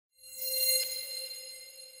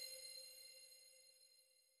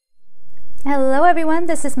Hello everyone,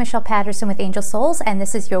 this is Michelle Patterson with Angel Souls, and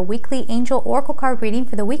this is your weekly Angel Oracle card reading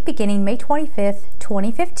for the week beginning May 25th,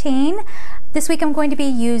 2015. This week I'm going to be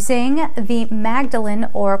using the Magdalene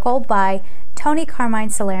Oracle by Toni Carmine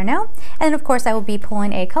Salerno, and of course I will be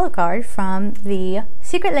pulling a color card from the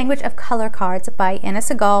Secret Language of Color cards by Inna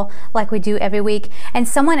Segal, like we do every week. And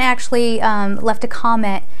someone actually left a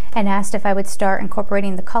comment and asked if I would start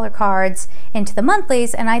incorporating the color cards into the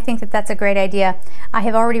monthlies, and I think that that's a great idea. I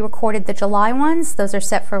have already recorded the July ones. Those are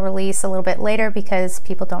set for release a little bit later because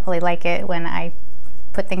people don't really like it when I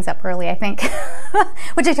put things up early, I think.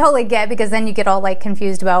 Which I totally get, because then you get all like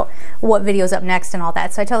confused about what video's up next and all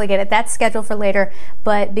that. So I totally get it. That's scheduled for later,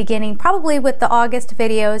 but beginning probably with the August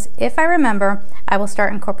videos, if I remember, I will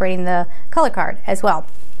start incorporating the color card as well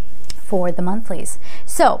for the monthlies.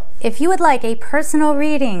 So if you would like a personal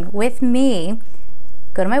reading with me,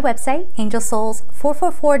 go to my website,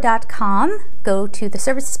 angelsouls444.com, go to the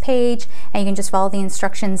services page, and you can just follow the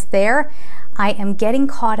instructions there. I am getting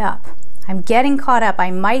caught up. I'm getting caught up.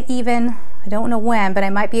 I might even, I don't know when, but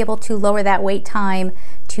I might be able to lower that wait time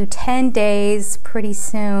to 10 days pretty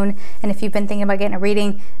soon. And if you've been thinking about getting a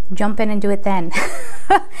reading, jump in and do it then.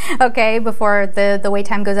 Okay, before the wait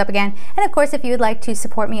time goes up again. And of course, if you would like to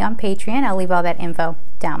support me on Patreon, I'll leave all that info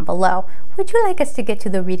down below. Would you like us to get to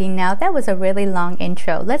the reading now? That was a really long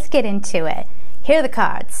intro. Let's get into it. Here are the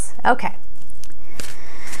cards. Okay.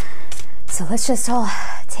 So let's just all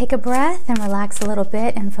take a breath and relax a little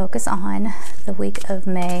bit and focus on the week of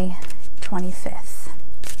May 25th.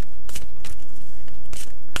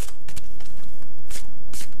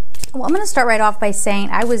 Well, I'm going to start right off by saying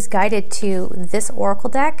I was guided to this oracle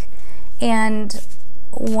deck, and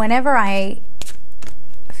whenever I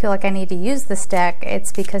feel like I need to use this deck,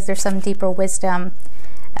 it's because there's some deeper wisdom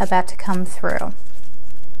about to come through.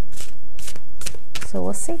 So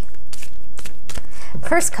we'll see.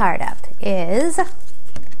 First card up is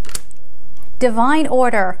Divine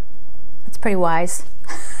Order. That's pretty wise.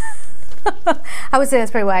 I would say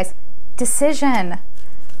that's pretty wise. Decision.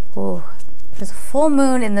 Ooh, there's a full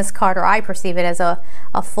moon in this card, or I perceive it as a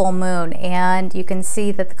full moon, and you can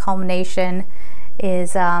see that the culmination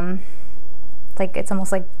is like, it's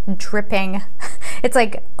almost like dripping. It's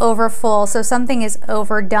like over full, so something is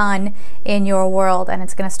overdone in your world and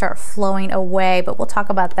it's going to start flowing away, but we'll talk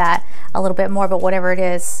about that a little bit more. But whatever it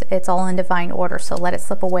is, it's all in divine order, so let it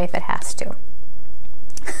slip away if it has to.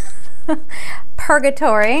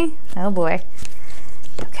 Purgatory. Oh boy.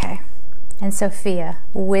 Okay. And Sophia,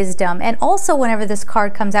 wisdom. And also whenever this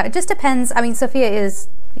card comes out, it just depends. I mean, Sophia is,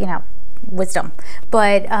 you know, wisdom,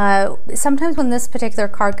 but sometimes when this particular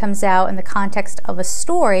card comes out in the context of a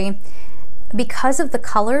story, because of the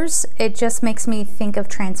colors, it just makes me think of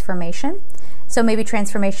transformation. So maybe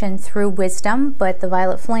transformation through wisdom, but the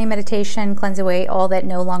violet flame meditation, cleanse away all that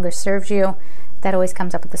no longer serves you, that always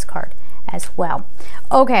comes up with this card as well.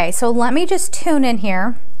 Okay, so let me just tune in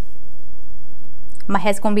here. My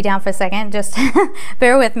head's going to be down for a second, just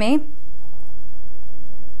bear with me.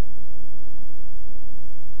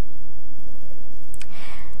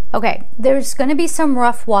 Okay, there's going to be some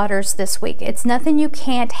rough waters this week. It's nothing you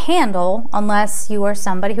can't handle unless you are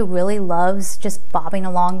somebody who really loves just bobbing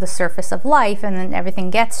along the surface of life and then everything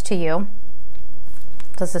gets to you.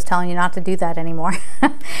 This is telling you not to do that anymore.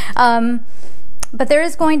 But there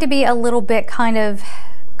is going to be a little bit kind of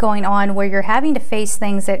going on where you're having to face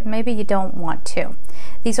things that maybe you don't want to.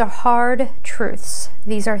 These are hard truths.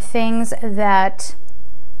 These are things that,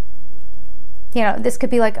 you know, this could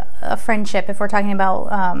be like a friendship. If we're talking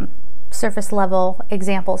about surface level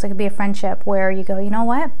examples, it could be a friendship where you go, you know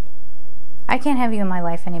what? I can't have you in my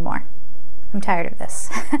life anymore. I'm tired of this.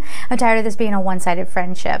 I'm tired of this being a one-sided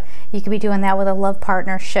friendship. You could be doing that with a love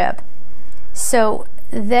partnership. So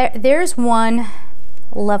there's one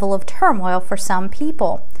level of turmoil for some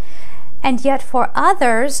people. And yet for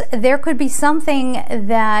others, there could be something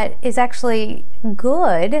that is actually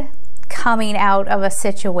good coming out of a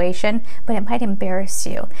situation, but it might embarrass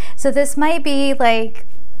you. So this might be like,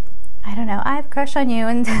 I don't know, I have a crush on you,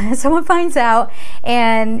 and someone finds out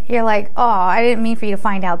and you're like, oh, I didn't mean for you to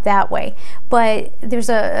find out that way. But there's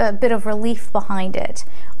a bit of relief behind it.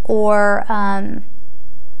 Or,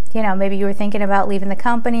 you know, maybe you were thinking about leaving the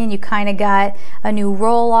company and you kind of got a new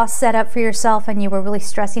role all set up for yourself and you were really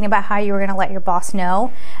stressing about how you were going to let your boss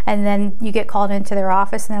know. And then you get called into their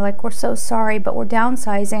office and they're like, we're so sorry, but we're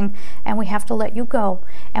downsizing and we have to let you go.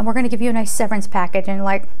 And we're going to give you a nice severance package. And you're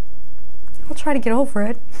like, I'll try to get over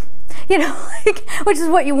it. You know, like, which is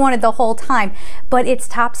what you wanted the whole time. But it's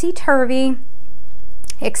topsy-turvy.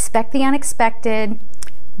 Expect the unexpected.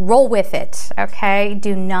 Roll with it, okay?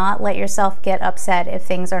 Do not let yourself get upset if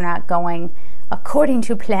things are not going according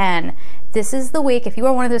to plan. This is the week. If you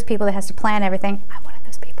are one of those people that has to plan everything, I'm one of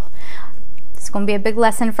those people. It's going to be a big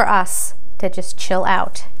lesson for us to just chill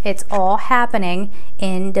out. It's all happening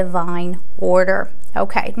in divine order.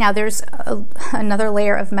 Okay, now there's another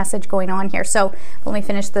layer of message going on here. So let me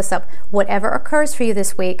finish this up. Whatever occurs for you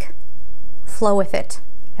this week, flow with it.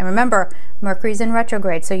 And remember, Mercury's in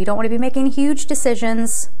retrograde, so you don't want to be making huge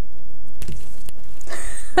decisions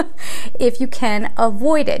if you can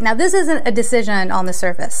avoid it. Now, this isn't a decision on the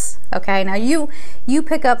surface, okay? Now, you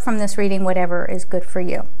pick up from this reading whatever is good for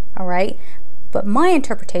you, all right? But my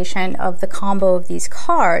interpretation of the combo of these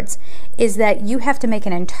cards is that you have to make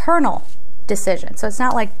an internal decision. So it's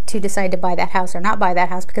not like to decide to buy that house or not buy that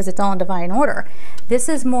house because it's all in divine order. This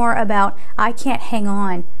is more about, I can't hang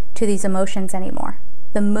on to these emotions anymore.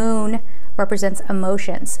 The moon represents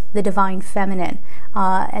emotions, the divine feminine.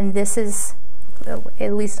 And this is,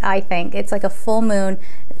 at least I think, it's like a full moon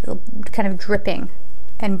kind of dripping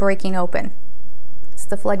and breaking open. It's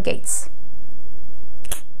the floodgates.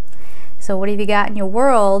 So what have you got in your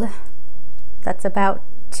world that's about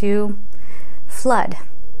to flood?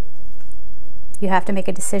 You have to make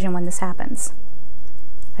a decision when this happens.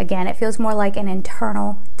 Again, it feels more like an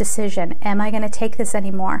internal decision. Am I going to take this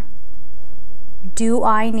anymore? Do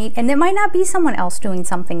I need, and it might not be someone else doing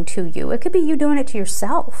something to you. It could be you doing it to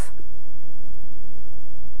yourself.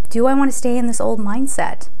 Do I want to stay in this old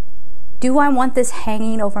mindset? Do I want this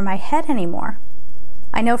hanging over my head anymore?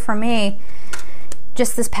 I know for me,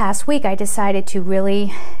 just this past week, I decided to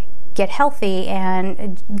really get healthy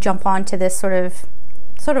and jump onto this sort of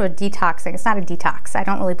a detox thing. It's not a detox. I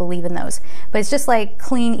don't really believe in those. But it's just like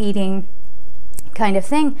clean eating kind of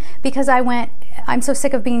thing, because I'm so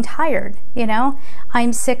sick of being tired, you know?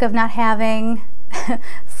 I'm sick of not having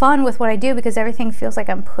fun with what I do because everything feels like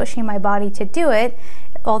I'm pushing my body to do it,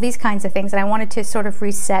 all these kinds of things. And I wanted to sort of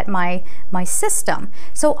reset my system.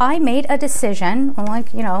 So I made a decision,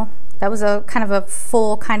 like, you know, that was a kind of a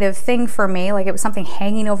full kind of thing for me, like it was something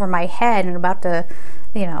hanging over my head and about to,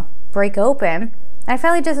 you know, break open. And I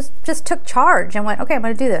finally just took charge and went, okay, I'm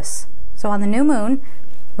going to do this. So on the new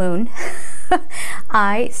moon,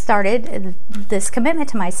 I started this commitment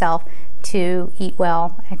to myself to eat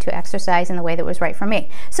well and to exercise in the way that was right for me.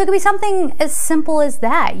 So it could be something as simple as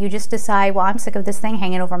that. You just decide, well, I'm sick of this thing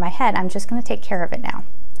hanging over my head. I'm just going to take care of it now.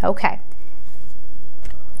 Okay.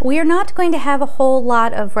 We are not going to have a whole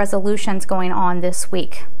lot of resolutions going on this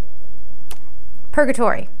week.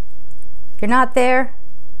 Purgatory. You're not there,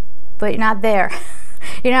 but you're not there.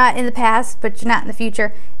 You're not in the past, but you're not in the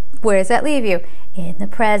future. Where does that leave you? In the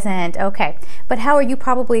present. Okay. But how are you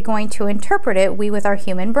probably going to interpret it, we with our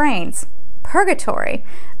human brains? Purgatory.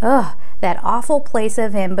 Ugh, that awful place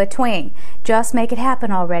of in between. Just make it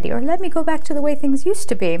happen already. Or let me go back to the way things used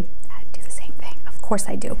to be. I do the same thing. Of course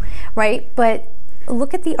I do. Right? But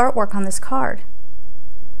look at the artwork on this card.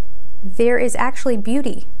 There is actually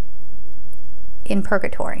beauty in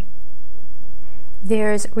purgatory.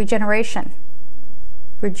 There's regeneration,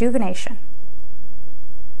 rejuvenation,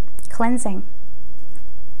 cleansing.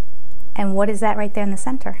 And what is that right there in the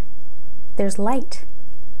center? There's light.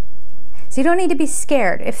 So you don't need to be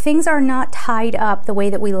scared. If things are not tied up the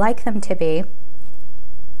way that we like them to be,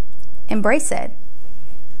 embrace it.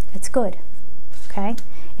 It's good. Okay?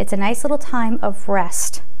 It's a nice little time of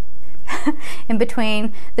rest in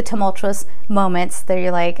between the tumultuous moments that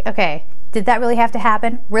you're like, okay, did that really have to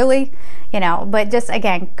happen? Really? You know, but just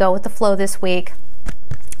again, go with the flow this week.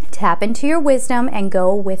 Tap into your wisdom and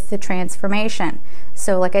go with the transformation.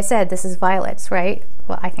 So like I said, this is violets, right?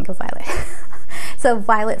 Well, I think of violet. So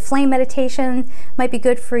violet flame meditation might be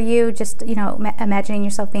good for you. Just, you know, imagining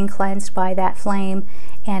yourself being cleansed by that flame.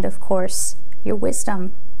 And of course, your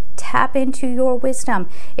wisdom. Tap into your wisdom.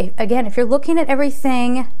 If you're looking at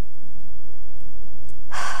everything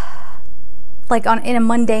like on a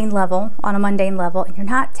mundane level, and you're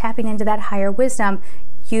not tapping into that higher wisdom,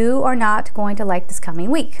 you are not going to like this coming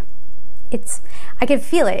week. I can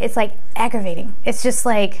feel it. It's like aggravating. It's just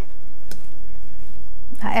like,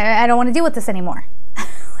 I don't want to deal with this anymore.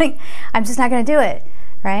 Like, I'm just not going to do it,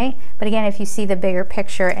 right? But again, if you see the bigger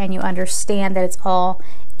picture and you understand that it's all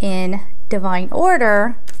in divine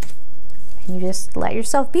order, and you just let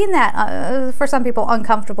yourself be in that, for some people,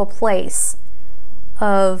 uncomfortable place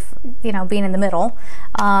of, you know, being in the middle,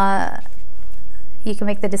 you can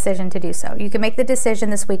make the decision to do so. You can make the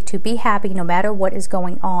decision this week to be happy no matter what is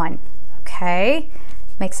going on. Okay?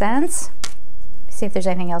 Make sense? See if there's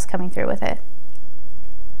anything else coming through with it.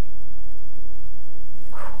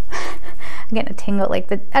 I'm getting a tingle like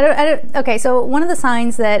the, okay, so one of the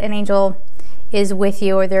signs that an angel is with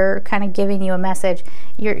you, or they're kind of giving you a message,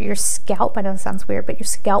 your scalp, I know this sounds weird, but your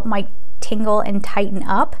scalp might tingle and tighten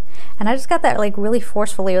up. And I just got that like really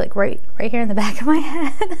forcefully, like right here in the back of my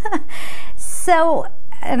head. So,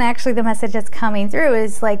 and actually the message that's coming through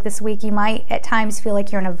is like this week you might at times feel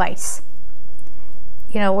like you're in a vice,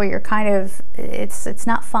 you know, where you're kind of, it's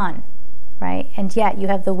not fun, right? And yet you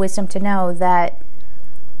have the wisdom to know that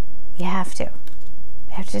you have to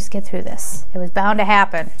just get through this. It was bound to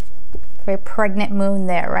happen. Very pregnant moon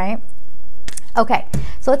there, right? Okay,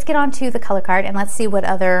 so let's get on to the color card and let's see what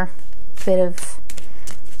other bit of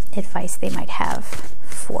advice they might have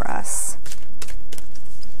for us.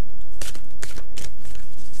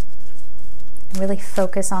 Really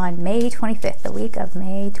focus on May 25th, the week of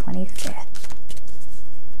May 25th.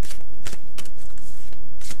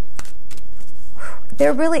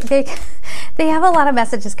 They have a lot of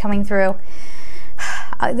messages coming through.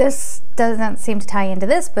 This doesn't seem to tie into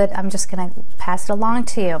this, but I'm just going to pass it along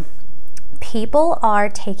to you. People are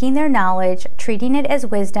taking their knowledge, treating it as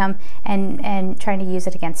wisdom, and trying to use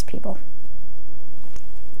it against people.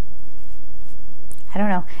 I don't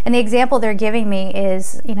know. And the example they're giving me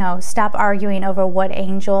is, you know, stop arguing over what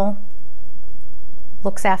angel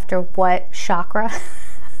looks after what chakra.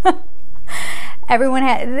 Everyone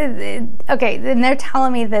has, okay, then they're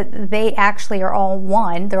telling me that they actually are all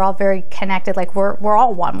one. They're all very connected. Like we're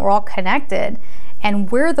all one. We're all connected.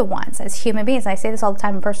 And we're the ones as human beings. I say this all the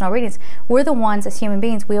time in personal readings. We're the ones as human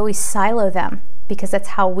beings. We always silo them because that's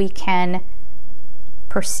how we can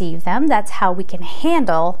perceive them. That's how we can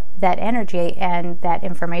handle that energy and that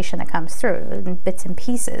information that comes through in bits and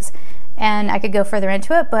pieces. And I could go further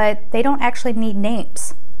into it, but they don't actually need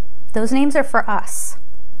names. Those names are for us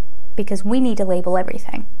because we need to label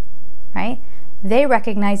everything, right? They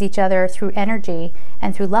recognize each other through energy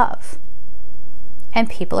and through love. And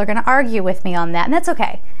people are going to argue with me on that, and that's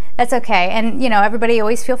okay. That's okay. And, you know, everybody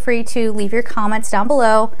always feel free to leave your comments down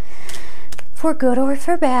below for good or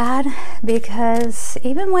for bad, because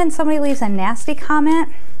even when somebody leaves a nasty comment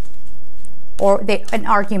or an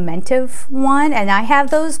argumentative one, and I have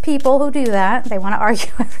those people who do that, they want to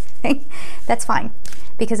argue everything, that's fine,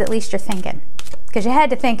 because at least you're thinking. Because you had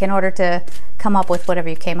to think in order to come up with whatever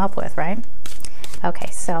you came up with, right? Okay,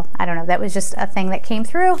 so I don't know. That was just a thing that came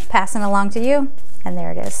through, passing along to you, and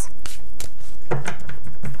there it is.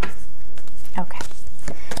 Okay.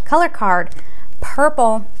 Color card,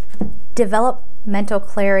 purple, developmental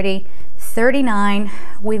clarity, 39.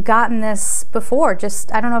 We've gotten this before,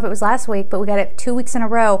 just, I don't know if it was last week, but we got it 2 weeks in a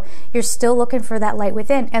row. You're still looking for that light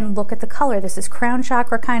within, and look at the color. This is crown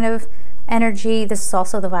chakra kind of energy. This is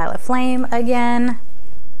also the violet flame again,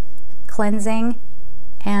 cleansing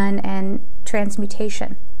and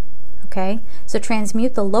transmutation. Okay, so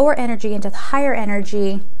transmute the lower energy into the higher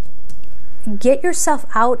energy. Get yourself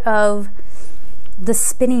out of the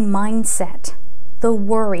spinning mindset, the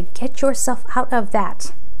worry. Get yourself out of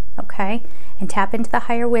that, okay, and tap into the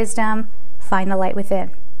higher wisdom. Find the light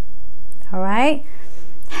within. All right,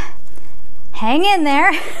 hang in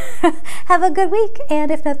there. Have a good week,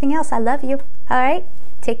 and if nothing else, I love you. All right,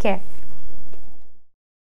 take care.